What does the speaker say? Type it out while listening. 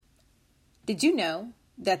Did you know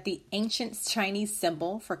that the ancient Chinese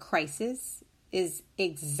symbol for crisis is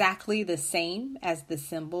exactly the same as the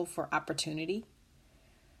symbol for opportunity?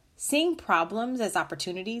 Seeing problems as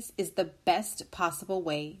opportunities is the best possible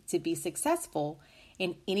way to be successful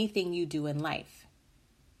in anything you do in life.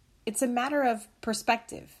 It's a matter of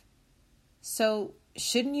perspective. So,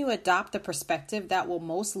 shouldn't you adopt the perspective that will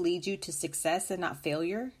most lead you to success and not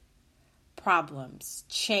failure? Problems,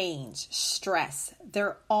 change, stress,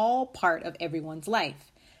 they're all part of everyone's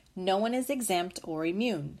life. No one is exempt or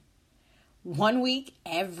immune. One week,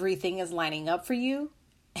 everything is lining up for you,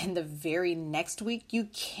 and the very next week, you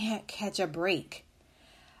can't catch a break.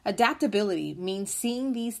 Adaptability means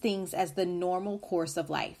seeing these things as the normal course of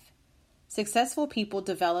life. Successful people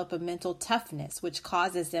develop a mental toughness, which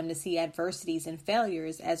causes them to see adversities and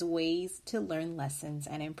failures as ways to learn lessons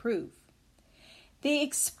and improve. They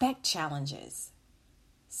expect challenges.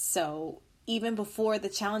 So even before the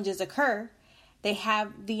challenges occur, they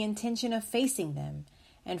have the intention of facing them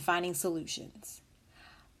and finding solutions.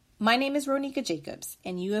 My name is Ronika Jacobs,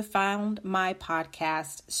 and you have found my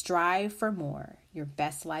podcast, Strive for More, Your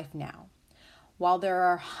Best Life Now. While there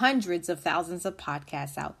are hundreds of thousands of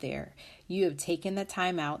podcasts out there, you have taken the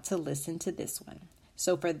time out to listen to this one.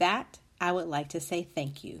 So for that, I would like to say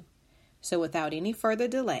thank you. So without any further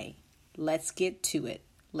delay, let's get to it.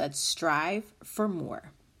 Let's strive for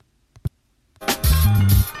more.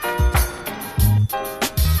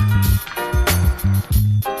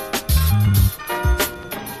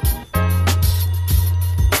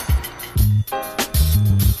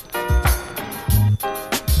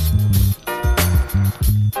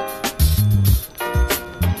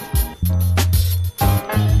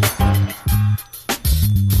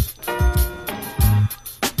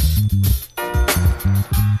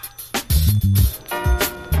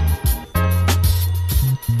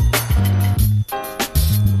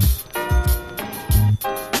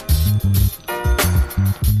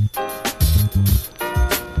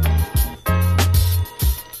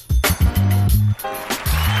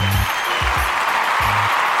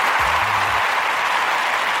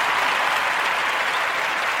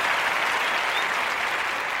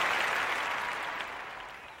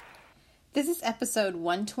 This is episode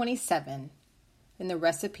 127 in the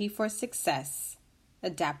recipe for success,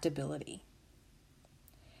 adaptability.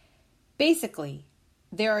 Basically,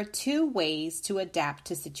 there are two ways to adapt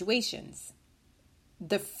to situations.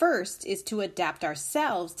 The first is to adapt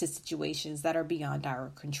ourselves to situations that are beyond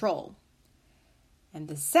our control. And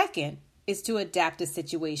the second is to adapt to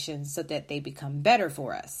situations so that they become better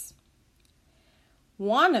for us.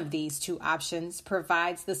 One of these two options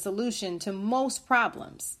provides the solution to most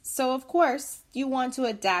problems. So, of course, you want to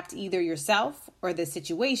adapt either yourself or the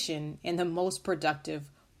situation in the most productive,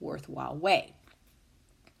 worthwhile way.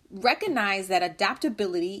 Recognize that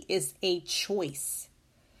adaptability is a choice.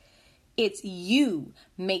 It's you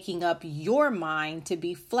making up your mind to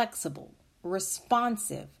be flexible,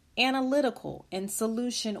 responsive, analytical, and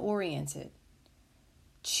solution-oriented.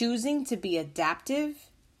 Choosing to be adaptive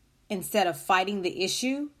instead of fighting the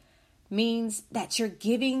issue means that you're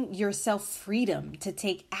giving yourself freedom to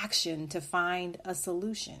take action to find a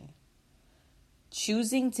solution.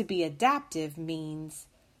 Choosing to be adaptive means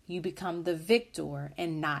you become the victor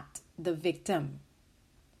and not the victim.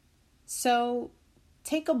 So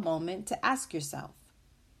take a moment to ask yourself,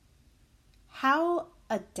 how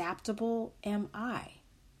adaptable am I?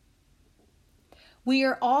 We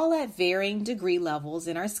are all at varying degree levels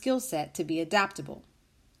in our skill set to be adaptable.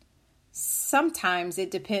 Sometimes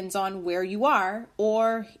it depends on where you are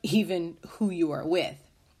or even who you are with.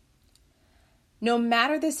 No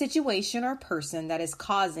matter the situation or person that is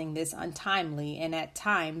causing this untimely and at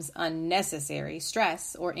times unnecessary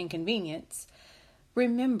stress or inconvenience,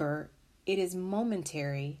 remember it is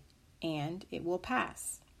momentary and it will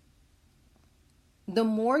pass. The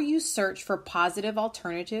more you search for positive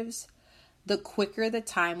alternatives, the quicker the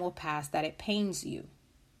time will pass that it pains you.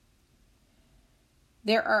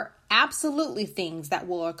 There are absolutely things that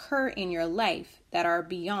will occur in your life that are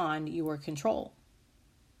beyond your control.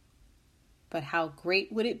 But how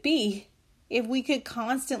great would it be if we could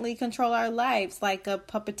constantly control our lives like a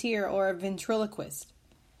puppeteer or a ventriloquist?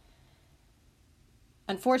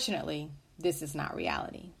 Unfortunately, this is not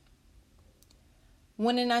reality.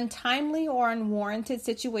 When an untimely or unwarranted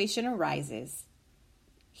situation arises,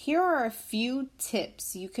 here are a few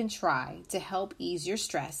tips you can try to help ease your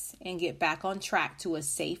stress and get back on track to a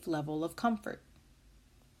safe level of comfort.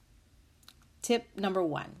 Tip number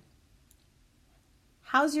 1.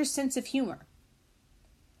 How's your sense of humor?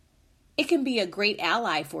 It can be a great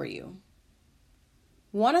ally for you.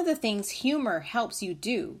 One of the things humor helps you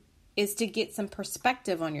do is to get some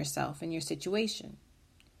perspective on yourself and your situation.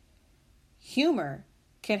 Humor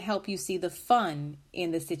can help you see the fun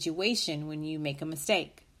in the situation when you make a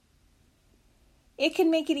mistake. It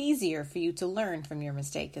can make it easier for you to learn from your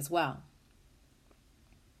mistake as well.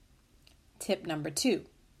 Tip number 2.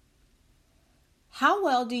 How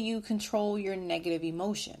well do you control your negative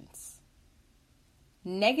emotions?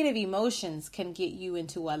 Negative emotions can get you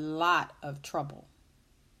into a lot of trouble.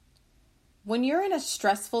 When you're in a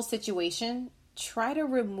stressful situation, try to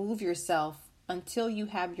remove yourself until you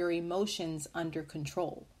have your emotions under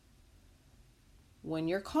control. When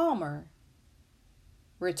you're calmer,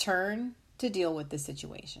 return to deal with the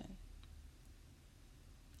situation.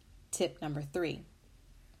 Tip number 3.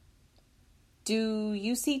 Do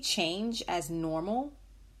you see change as normal,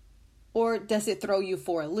 or does it throw you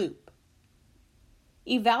for a loop?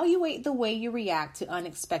 Evaluate the way you react to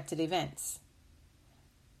unexpected events.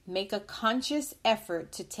 Make a conscious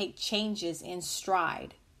effort to take changes in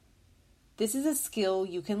stride. This is a skill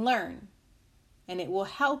you can learn, and it will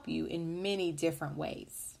help you in many different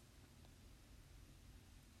ways.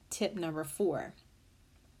 Tip number 4.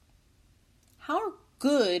 How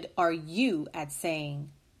good are you at saying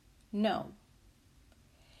no?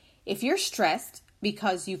 If you're stressed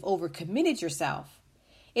because you've overcommitted yourself,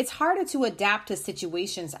 it's harder to adapt to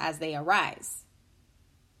situations as they arise.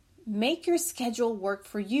 Make your schedule work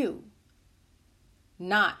for you,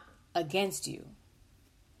 not against you.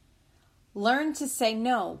 Learn to say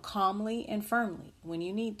no calmly and firmly when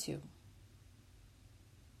you need to.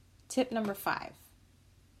 Tip number 5.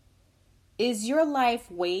 Is your life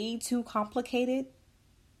way too complicated?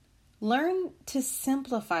 Learn to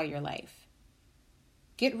simplify your life.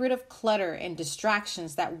 Get rid of clutter and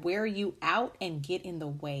distractions that wear you out and get in the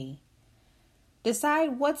way.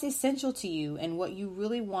 Decide what's essential to you and what you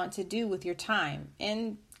really want to do with your time,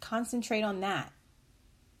 and concentrate on that.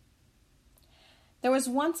 There was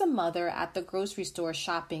once a mother at the grocery store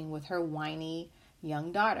shopping with her whiny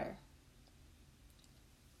young daughter.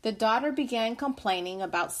 The daughter began complaining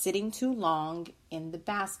about sitting too long in the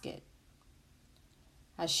basket.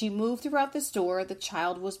 As she moved throughout the store, the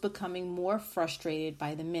child was becoming more frustrated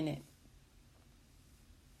by the minute.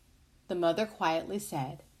 The mother quietly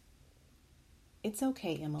said, "It's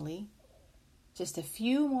okay, Emily. Just a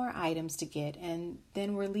few more items to get, and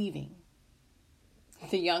then we're leaving."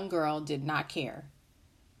 The young girl did not care.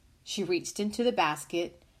 She reached into the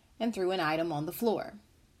basket and threw an item on the floor.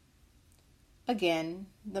 Again,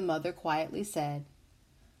 the mother quietly said,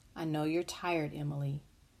 "I know you're tired, Emily,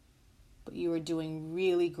 but you are doing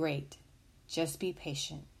really great. Just be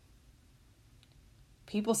patient."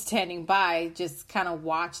 People standing by just kind of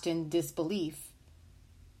watched in disbelief.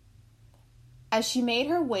 As she made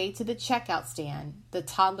her way to the checkout stand, the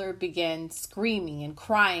toddler began screaming and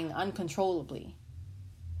crying uncontrollably.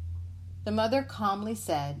 The mother calmly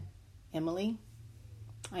said, "Emily,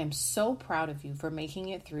 I am so proud of you for making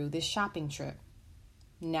it through this shopping trip.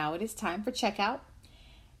 Now it is time for checkout,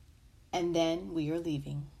 and then we are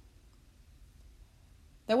leaving."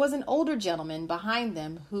 There was an older gentleman behind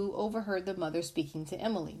them who overheard the mother speaking to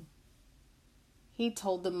Emily. He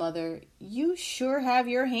told the mother, "You sure have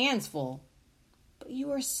your hands full, but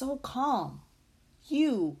you are so calm.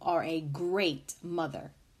 You are a great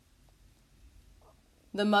mother."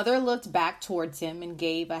 The mother looked back towards him and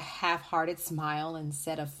gave a half-hearted smile and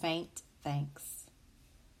said a faint thanks.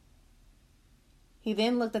 He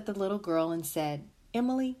then looked at the little girl and said,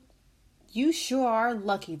 "Emily, you sure are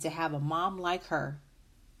lucky to have a mom like her."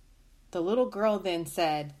 The little girl then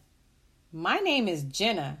said, "My name is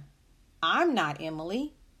Jenna. I'm not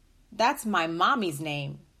Emily. That's my mommy's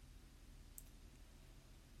name."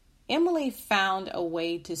 Emily found a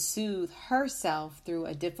way to soothe herself through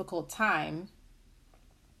a difficult time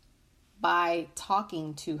by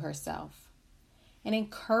talking to herself and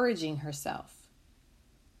encouraging herself.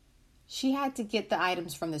 She had to get the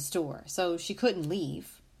items from the store, so she couldn't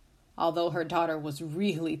leave, although her daughter was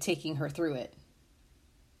really taking her through it.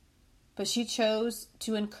 But she chose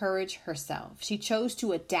to encourage herself. She chose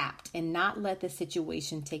to adapt and not let the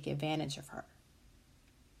situation take advantage of her.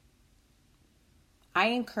 I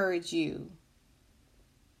encourage you,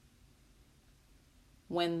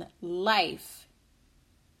 when life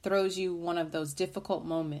throws you one of those difficult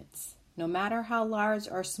moments, no matter how large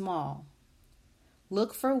or small,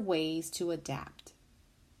 look for ways to adapt.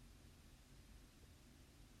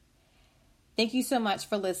 Thank you so much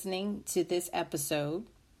for listening to this episode.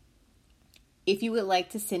 If you would like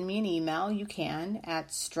to send me an email, you can at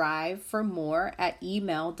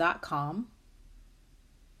striveformore@email.com.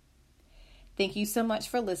 Thank you so much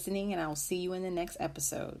for listening, and I will see you in the next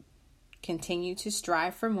episode. Continue to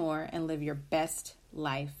strive for more and live your best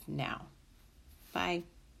life now. Bye.